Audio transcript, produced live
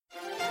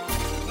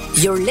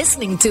You're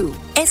listening to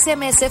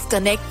SMSF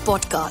Connect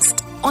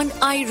podcast on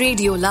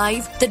iRadio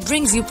Live that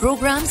brings you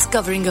programs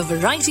covering a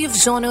variety of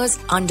genres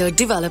under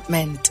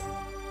development.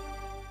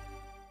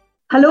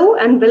 Hello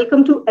and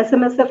welcome to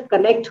SMSF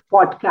Connect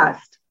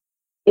podcast,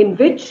 in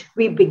which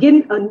we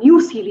begin a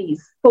new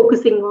series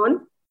focusing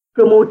on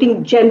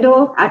promoting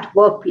gender at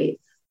workplace.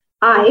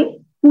 I,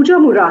 Pooja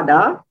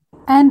Murada,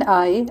 and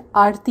I,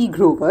 Aarti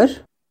Grover,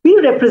 we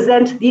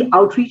represent the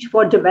Outreach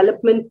for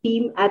Development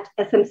team at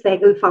SM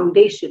Sehgal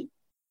Foundation,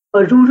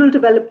 a rural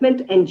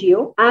development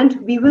NGO, and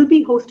we will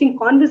be hosting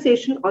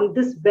conversation on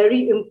this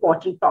very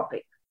important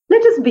topic.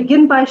 Let us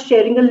begin by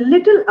sharing a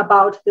little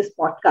about this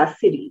podcast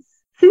series.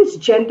 Since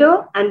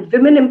gender and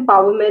women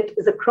empowerment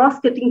is a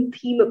cross-cutting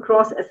theme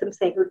across SM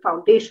Sehgal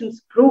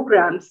Foundation's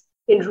programs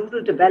in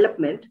rural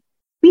development,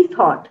 we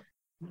thought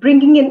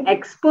bringing in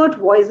expert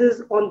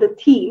voices on the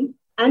theme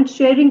and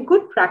sharing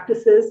good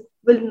practices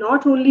will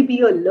not only be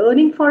a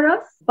learning for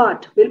us,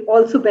 but will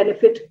also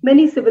benefit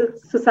many civil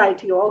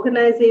society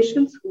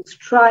organizations who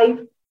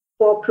strive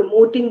for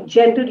promoting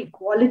gender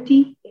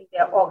equality in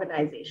their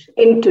organization.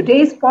 In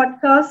today's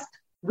podcast,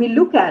 we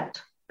look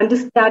at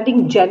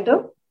understanding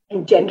gender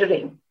and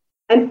gendering,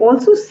 and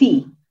also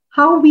see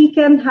how we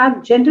can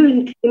have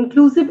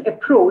gender-inclusive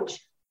approach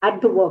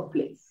at the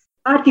workplace.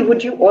 Aarti,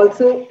 would you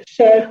also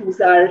share who's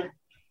our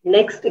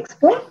next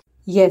expert?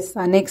 Yes,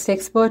 our next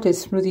expert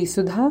is Smruti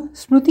Sudha.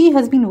 Smruti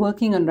has been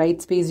working on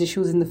rights-based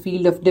issues in the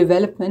field of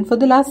development for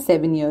the last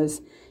 7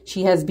 years.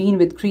 She has been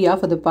with CREA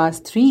for the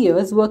past 3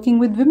 years, working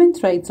with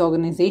women's rights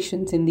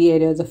organizations in the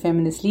areas of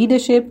feminist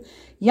leadership,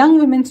 young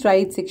women's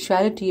rights,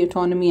 sexuality,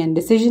 autonomy and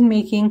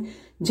decision-making,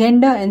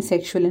 gender and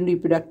sexual and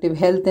reproductive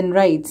health and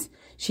rights.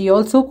 She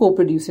also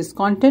co-produces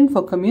content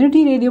for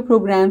community radio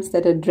programs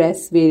that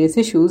address various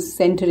issues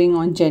centering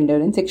on gender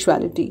and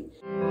sexuality.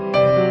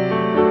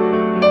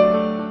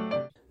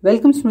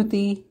 Welcome,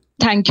 Smruti.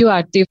 Thank you,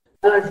 Aarti.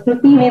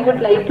 Smruti, we would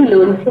like to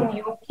learn from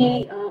you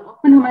कि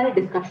often हमारे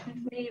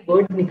discussions में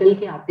words निकल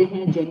के आते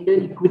हैं gender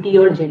equity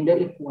और gender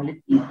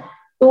equality.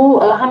 तो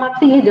हम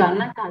आपसे ये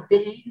जानना चाहते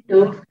हैं in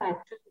terms of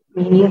actual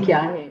meaning क्या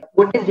है?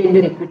 What is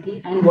gender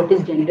equity and what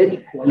is gender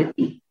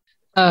equality?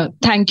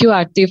 Thank you,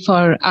 Aarti,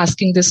 for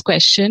asking this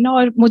question.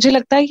 और मुझे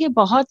लगता है ये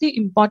बहुत ही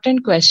important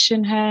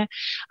question है.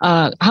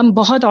 हम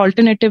बहुत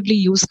alternatively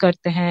use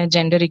करते हैं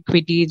gender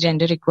equity,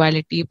 gender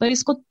equality, पर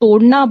इसको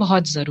तोड़ना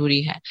बहुत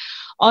जरूरी है.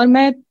 और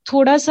मैं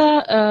थोड़ा सा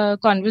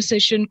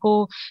conversation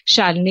को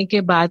शालिनी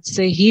के बाद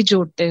से ही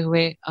जोड़ते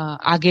हुए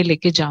आगे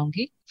लेके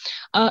जाऊंगी.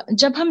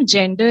 जब हम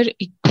जेंडर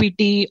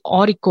इक्विटी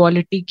और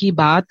इक्वालिटी की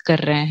बात कर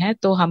रहे हैं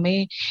तो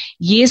हमें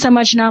ये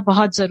समझना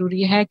बहुत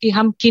जरूरी है कि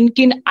हम किन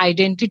किन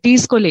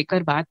आइडेंटिटीज को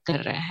लेकर बात कर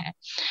रहे हैं.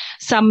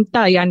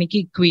 समता यानी कि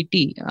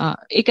इक्विटी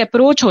एक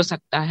अप्रोच हो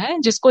सकता है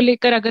जिसको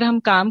लेकर अगर हम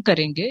काम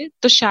करेंगे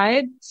तो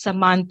शायद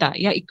समानता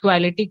या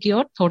इक्वालिटी की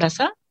ओर थोड़ा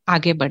सा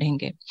आगे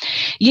बढ़ेंगे.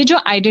 ये जो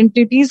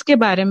आइडेंटिटीज के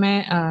बारे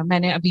में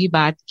मैंने अभी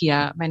बात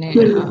किया, मैंने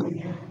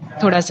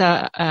थोड़ा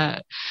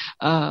सा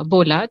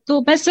बोला, तो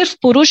मैं सिर्फ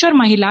पुरुष और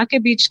महिला के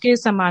बीच के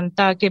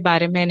समानता के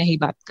बारे में नहीं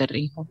बात कर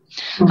रही हूँ.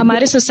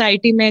 हमारे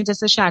सोसाइटी में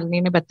जैसे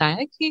शालिनी ने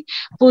बताया कि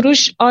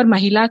पुरुष और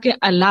महिला के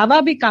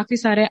अलावा भी काफी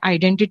सारे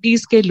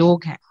आइडेंटिटीज के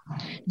लोग हैं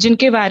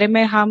जिनके बारे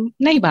में हम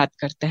नहीं बात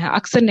करते हैं,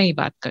 अक्सर नहीं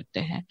बात करते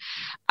हैं.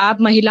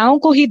 आप महिलाओं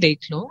को ही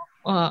देख लो,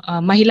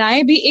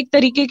 महिलाएं भी एक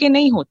तरीके के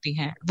नहीं होती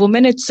हैं.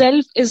 Women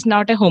itself is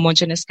not a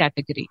homogeneous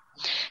category.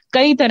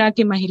 कई तरह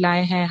की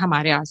महिलाएं हैं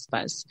हमारे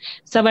आसपास.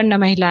 सवर्ण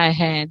महिलाएं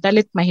हैं,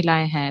 दलित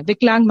महिलाएं हैं,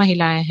 विकलांग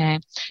महिलाएं हैं,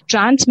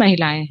 ट्रांस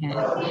महिलाएं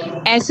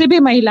हैं. ऐसे भी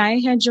महिलाएं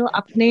हैं जो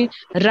अपने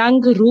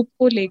रंग रूप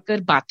को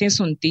लेकर बातें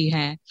सुनती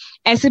हैं.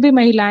 ऐसे भी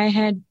महिलाएं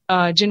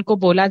हैं जिनको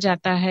बोला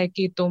जाता है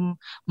कि तुम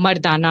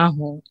मर्दाना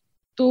हो.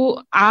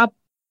 तो आप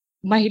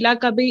महिला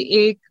का भी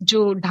एक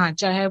जो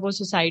ढांचा है वो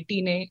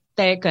सोसाइटी ने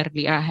तय कर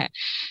लिया है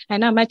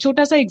ना. मैं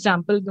छोटा सा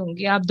एग्जांपल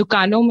दूंगी. आप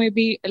दुकानों में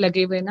भी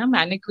लगे हुए ना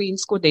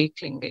मैनिक्वीन्स को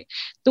देख लेंगे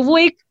तो वो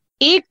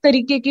एक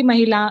तरीके की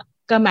महिला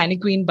का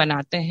मैनिक्वीन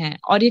बनाते हैं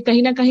और ये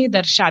कहीं ना कहीं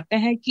दर्शाते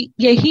हैं कि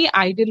यही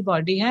आइडियल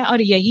बॉडी है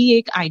और यही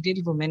एक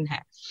आइडियल वुमेन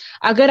है.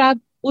 अगर आप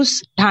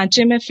उस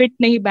ढांचे में फिट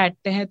नहीं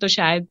बैठते हैं तो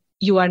शायद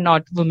you are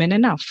not women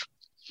enough.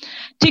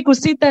 ठीक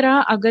उसी तरह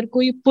अगर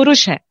कोई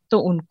पुरुष है तो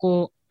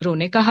उनको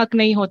रोने का हक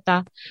नहीं होता.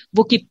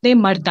 वो कितने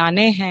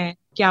मर्दाने हैं,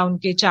 क्या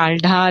उनके चाल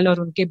ढाल और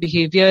उनके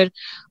बिहेवियर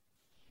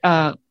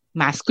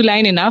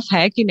मैस्कुलाइन इनफ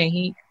है कि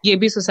नहीं, ये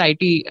भी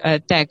सोसाइटी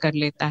तय कर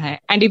लेता है.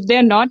 And if they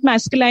are not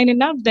masculine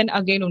enough then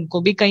again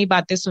उनको भी कई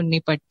बातें सुननी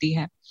पड़ती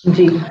है.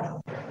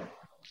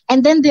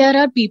 And then there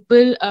are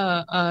people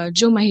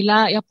जो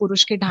महिला या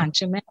पुरुष के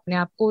ढांचे में अपने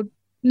आप को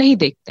नहीं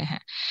देखते हैं.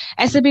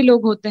 ऐसे भी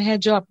लोग होते हैं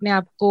जो अपने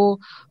आप को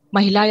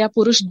महिला या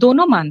पुरुष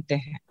दोनों मानते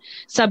हैं.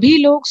 सभी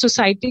लोग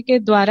सोसाइटी के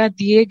द्वारा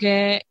दिए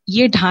गए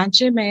ये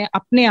ढांचे में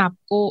अपने आप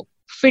को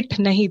फिट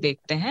नहीं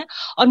देखते हैं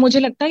और मुझे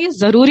लगता है ये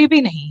जरूरी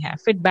भी नहीं है.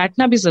 फिट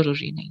बैठना भी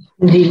जरूरी नहीं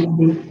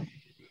है.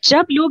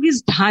 जब लोग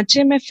इस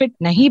ढांचे में फिट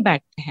नहीं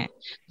बैठते हैं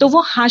तो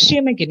वो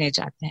हाशिए में गिने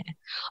जाते हैं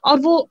और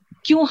वो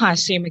क्यों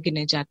हाशिए में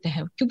गिने जाते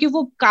हैं? क्योंकि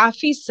वो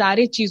काफी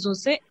सारे चीजों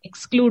से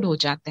एक्सक्लूड हो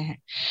जाते हैं,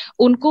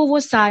 उनको वो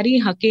सारी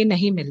हकें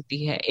नहीं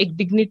मिलती है, एक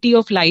डिग्निटी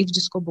ऑफ लाइफ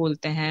जिसको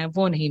बोलते हैं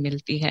वो नहीं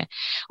मिलती है,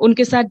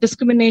 उनके साथ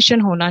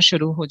डिस्क्रिमिनेशन होना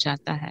शुरू हो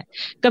जाता है।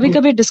 कभी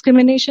कभी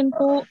डिस्क्रिमिनेशन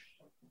को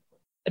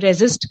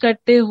रेजिस्ट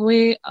करते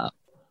हुए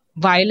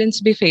वायलेंस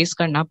भी फेस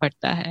करना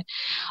पड़ता है,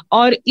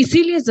 और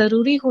इसीलिए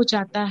जरूरी हो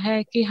जाता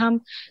है कि हम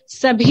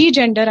सभी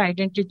जेंडर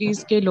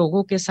आइडेंटिटीज के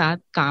लोगों के साथ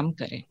काम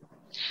करें।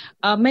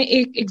 मैं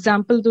एक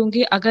एग्जांपल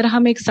दूंगी। अगर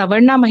हम एक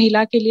सवर्णा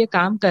महिला के लिए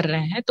काम कर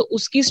रहे हैं तो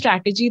उसकी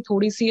स्ट्रैटेजी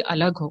थोड़ी सी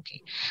अलग होगी,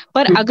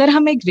 पर अगर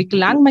हम एक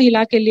विकलांग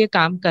महिला के लिए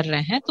काम कर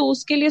रहे हैं तो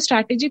उसके लिए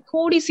स्ट्रैटेजी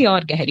थोड़ी सी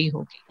और गहरी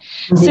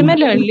होगी।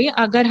 सिमिलरली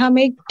अगर हम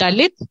एक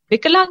दलित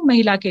विकलांग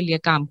महिला के लिए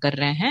काम कर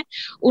रहे हैं,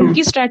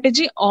 उनकी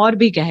स्ट्रैटेजी और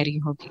भी गहरी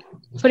होगी।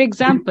 फॉर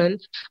एग्जाम्पल,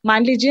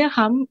 मान लीजिए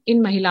हम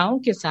इन महिलाओं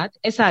के साथ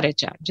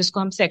SRHR, जिसको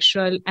हम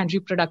sexual and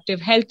reproductive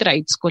health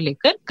rights को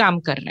लेकर काम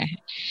कर रहे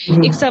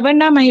हैं। एक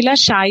सवर्णा महिला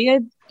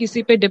शायद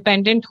किसी पे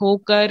डिपेंडेंट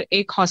होकर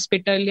एक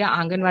हॉस्पिटल या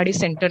आंगनवाड़ी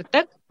सेंटर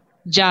तक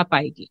जा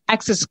पाएगी,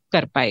 एक्सेस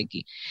कर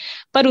पाएगी,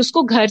 पर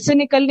उसको घर से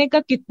निकलने का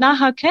कितना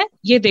हक है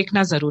ये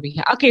देखना जरूरी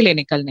है, अकेले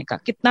निकलने का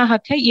कितना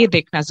हक है ये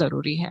देखना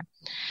जरूरी है।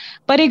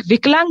 पर एक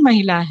विकलांग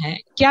महिला है,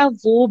 क्या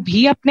वो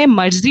भी अपने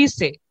मर्जी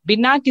से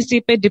बिना किसी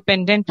पे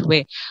डिपेंडेंट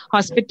हुए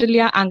हॉस्पिटल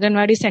या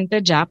आंगनवाड़ी सेंटर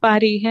जा पा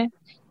रही है?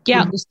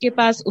 क्या उसके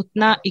पास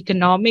उतना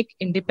इकोनॉमिक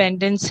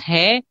इंडिपेंडेंस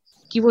है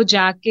कि वो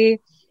जाके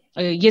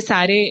ये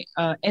सारे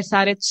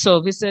SRH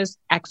सर्विसेज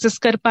एक्सेस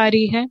कर पा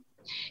रही है?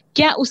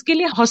 क्या उसके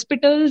लिए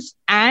hospitals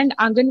and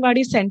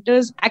anganwadi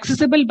centres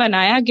accessible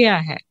बनाया गया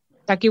है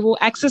ताकि वो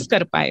एक्सेस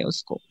कर पाए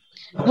उसको?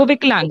 वो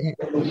विकलांग है।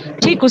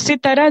 ठीक उसी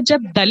तरह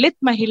जब दलित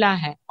महिला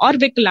है और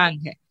विकलांग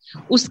है,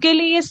 उसके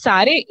लिए ये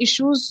सारे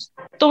इश्यूज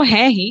तो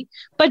है ही,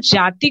 पर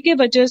जाति के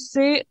वजह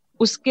से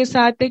उसके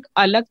साथ एक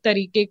अलग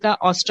तरीके का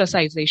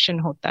ऑस्ट्रासाइजेशन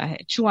होता है,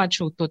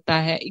 छुआछूत होता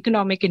है,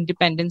 इकोनॉमिक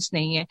इंडिपेंडेंस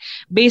नहीं है,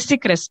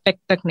 बेसिक रेस्पेक्ट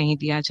तक नहीं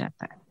दिया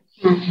जाता है।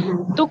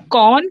 तो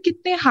कौन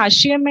कितने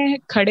हाशिए में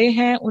खड़े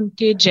हैं,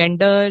 उनके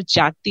जेंडर,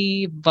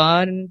 जाति,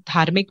 वर्ण,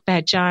 धार्मिक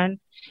पहचान,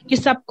 ये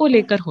सबको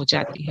लेकर हो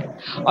जाती है,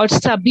 और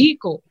सभी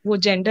को वो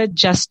जेंडर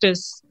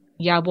जस्टिस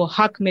या वो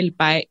हक मिल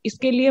पाए,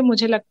 इसके लिए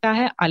मुझे लगता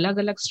है अलग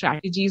अलग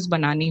स्ट्रैटेजीज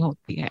बनानी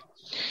होती है,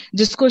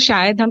 जिसको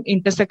शायद हम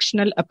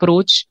इंटरसेक्शनल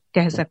अप्रोच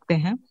कह सकते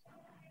हैं।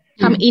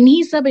 हम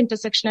इन्हीं सब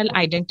इंटरसेक्शनल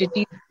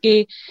आइडेंटिटी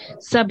के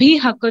सभी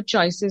हक और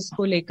चॉइसेस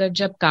को लेकर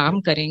जब काम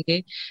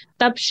करेंगे,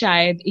 तब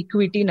शायद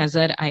इक्विटी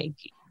नजर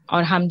आएगी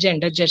और हम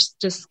जेंडर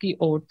जस्टिस की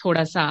ओर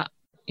थोड़ा सा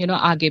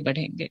आगे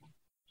बढ़ेंगे।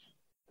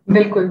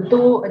 बिल्कुल।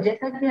 तो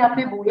जैसा कि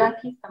आपने बोला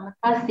कि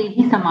समता से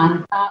ही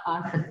समानता आ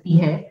सकती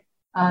है,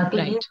 तो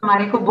ये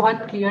हमारे को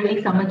बहुत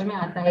क्लियरली समझ में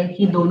आता है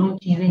कि दोनों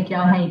चीजें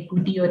क्या है,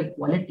 इक्विटी और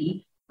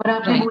इक्वालिटी। और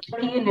आपने बोला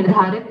कि ये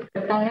निर्धारित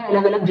करता है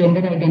अलग अलग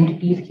जेंडर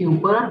आइडेंटिटीज के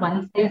ऊपर, और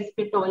one size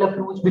fit all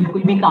approach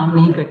बिल्कुल भी काम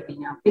नहीं करती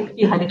है।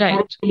 इसकी हर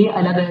एक के लिए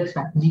अलग अलग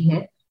स्ट्रैटेजी है।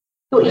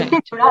 तो इससे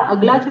जुड़ा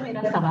अगला जो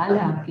मेरा सवाल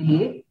है आपके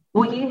लिए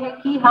वो ये है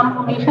कि हम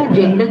हमेशा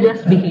जेंडर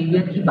जस्ट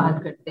बिहेवियर की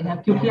बात करते हैं,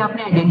 क्योंकि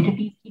आपने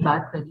आइडेंटिटीज की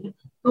बात करी,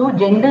 तो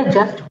जेंडर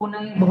जस्ट होना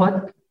ये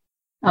बहुत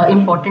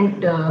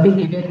इम्पोर्टेंट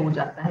बिहेवियर हो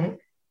जाता है।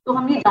 तो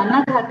हम ये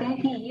जानना चाहते हैं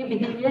कि ये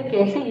बिहेवियर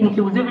कैसे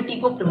इंक्लूसिविटी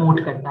को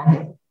प्रमोट करता है।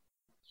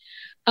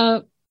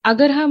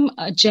 अगर हम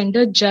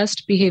जेंडर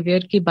जस्ट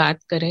बिहेवियर की बात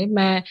करें,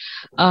 मैं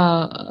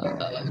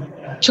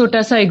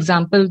छोटा सा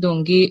एग्जांपल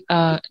दूंगी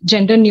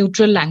जेंडर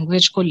न्यूट्रल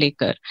लैंग्वेज को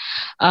लेकर।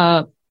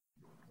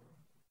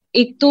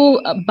 एक तो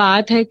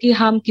बात है कि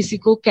हम किसी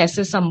को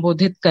कैसे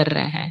संबोधित कर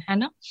रहे हैं, है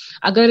ना।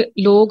 अगर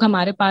लोग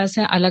हमारे पास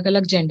हैं अलग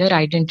अलग जेंडर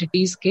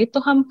आइडेंटिटीज के, तो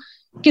हम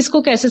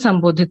किसको कैसे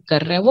संबोधित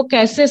कर रहे हैं, वो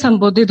कैसे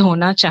संबोधित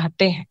होना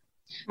चाहते हैं,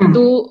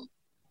 तो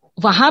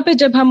वहां पे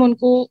जब हम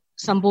उनको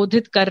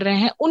संबोधित कर रहे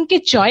हैं उनके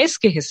चॉइस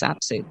के हिसाब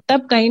से,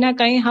 तब कहीं ना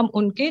कहीं हम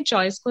उनके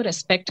चॉइस को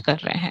रेस्पेक्ट कर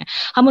रहे हैं,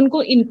 हम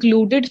उनको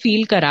इंक्लूडेड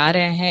फील करा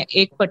रहे हैं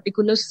एक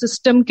पर्टिकुलर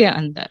सिस्टम के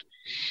अंदर।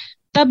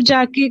 तब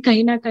जाके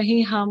कहीं ना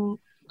कहीं हम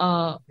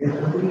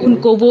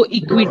उनको वो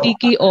इक्विटी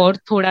की और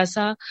थोड़ा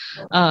सा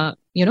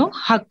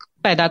हक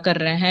पैदा कर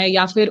रहे हैं,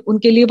 या फिर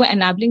उनके लिए वो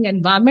एनेबलिंग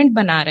एनवायरनमेंट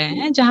बना रहे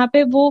हैं जहाँ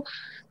पे वो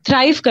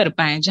थ्राइव कर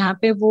पाए, जहाँ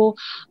पे वो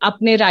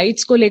अपने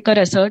राइट्स को लेकर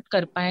असर्ट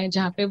कर पाए,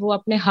 जहाँ पे वो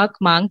अपने हक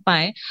मांग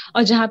पाए,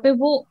 और जहाँ पे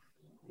वो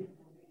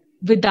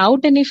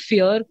विदाउट एनी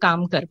फियर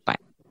काम कर पाए।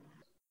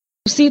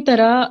 उसी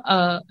तरह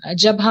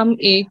जब हम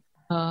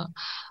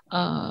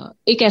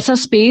एक ऐसा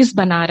स्पेस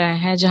बना रहे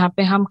हैं जहाँ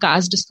पे हम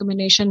कास्ट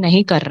डिस्क्रिमिनेशन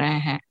नहीं कर रहे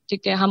हैं,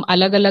 ठीक है, हम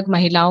अलग अलग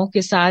महिलाओं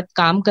के साथ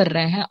काम कर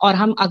रहे हैं, और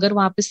हम अगर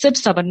वहां पे सिर्फ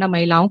सवर्णा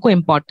महिलाओं को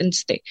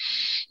इम्पोर्टेंस दे,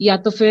 या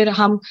तो फिर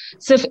हम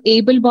सिर्फ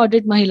एबल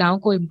बॉडीड महिलाओं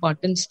को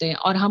इम्पोर्टेंस दें,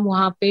 और हम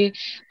वहां पे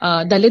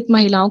दलित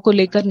महिलाओं को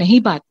लेकर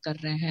नहीं बात कर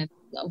रहे हैं,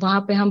 वहां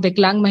पे हम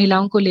विकलांग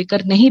महिलाओं को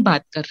लेकर नहीं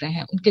बात कर रहे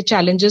हैं, उनके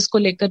चैलेंजेस को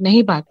लेकर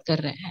नहीं बात कर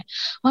रहे हैं,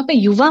 वहां पे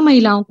युवा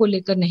महिलाओं को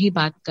लेकर नहीं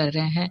बात कर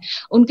रहे हैं,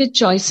 उनके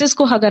चॉइसेस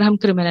को अगर हम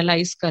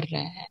क्रिमिनलाइज कर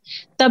रहे हैं,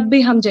 तब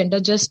भी हम जेंडर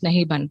जस्ट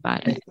नहीं बन पा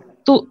रहे हैं।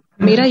 तो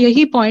मेरा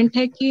यही पॉइंट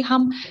है कि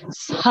हम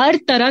हर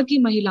तरह की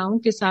महिलाओं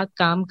के साथ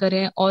काम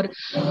करें और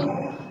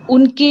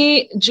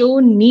उनके जो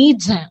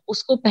नीड्स हैं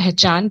उसको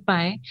पहचान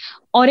पाएं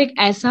और एक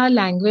ऐसा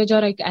लैंग्वेज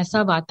और एक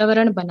ऐसा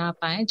वातावरण बना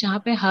पाएं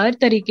जहाँ पे हर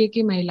तरीके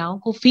की महिलाओं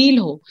को फील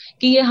हो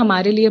कि ये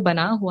हमारे लिए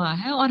बना हुआ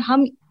है और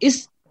हम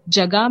इस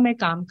जगह में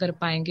काम कर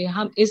पाएंगे,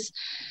 हम इस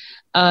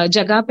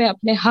जगह पे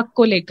अपने हक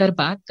को लेकर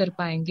बात कर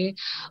पाएंगे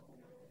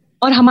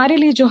और हमारे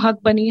लिए जो हक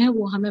बनी है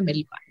वो हमें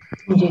मिल पाए।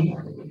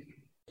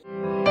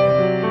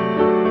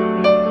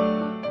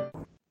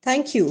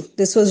 Thank you.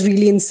 This was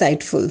really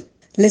insightful.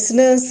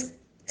 Listeners,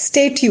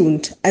 stay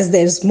tuned as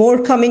there's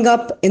more coming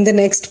up in the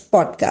next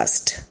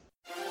podcast.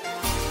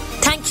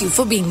 Thank you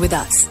for being with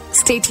us.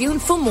 Stay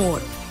tuned for more.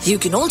 You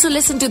can also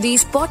listen to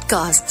these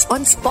podcasts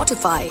on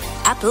Spotify,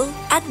 Apple,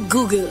 and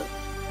Google.